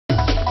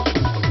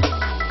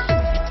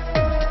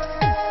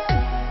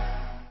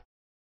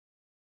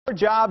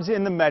Jobs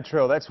in the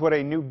metro. That's what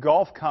a new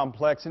golf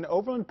complex in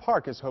Overland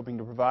Park is hoping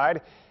to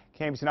provide.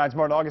 KMBC 9's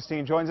Martin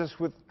Augustine joins us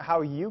with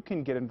how you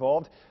can get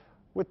involved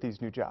with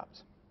these new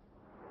jobs.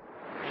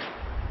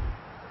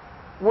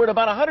 We're at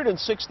about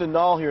 106th and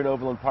Knoll here in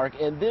Overland Park,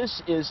 and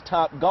this is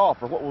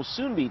TopGolf, or what will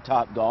soon be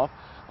TopGolf,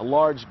 a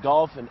large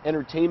golf and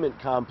entertainment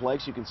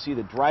complex. You can see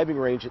the driving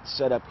range that's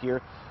set up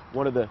here.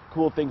 One of the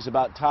cool things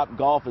about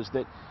TopGolf is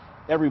that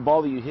every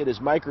ball that you hit is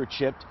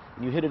microchipped,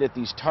 and you hit it at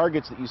these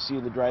targets that you see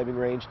in the driving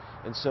range,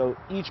 and so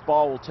each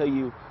ball will tell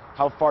you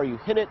how far you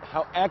hit it,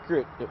 how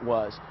accurate it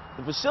was.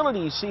 The facility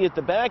you see at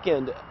the back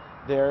end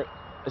there,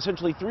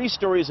 essentially 3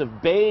 stories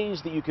of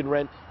bays that you can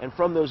rent, and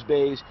from those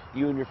bays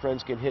you and your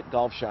friends can hit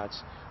golf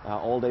shots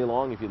all day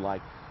long if you'd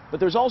like. But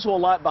there's also a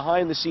lot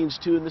behind the scenes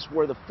too, and this is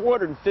where the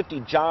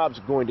 450 jobs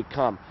are going to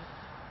come.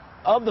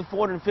 Of the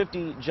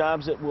 450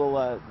 jobs that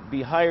will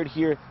be hired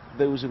here,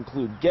 those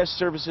include guest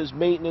services,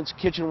 maintenance,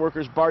 kitchen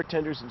workers,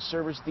 bartenders, and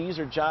servers. These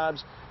are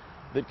jobs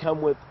that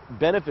come with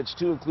benefits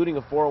too, including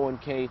a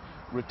 401k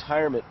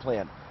retirement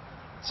plan.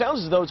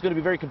 Sounds as though it's going to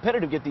be very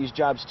competitive to get these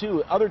jobs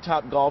too. Other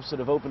TopGolfs that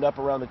have opened up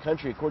around the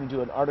country, according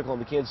to an article in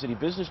the Kansas City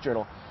Business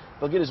Journal,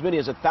 they'll get as many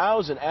as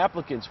 1,000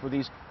 applicants for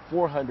these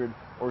 400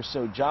 or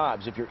so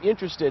jobs. If you're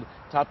interested,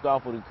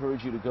 TopGolf would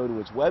encourage you to go to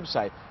its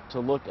website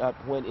to look up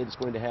when it's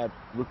going to have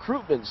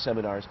recruitment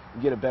seminars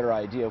and get a better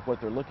idea of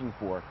what they're looking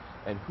for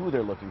and who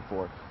they're looking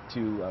for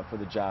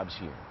the jobs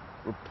here.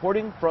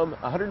 Reporting from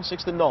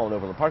 106th and Knoll in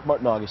Overland Park,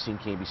 Martin Augustine,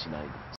 KMBC 9.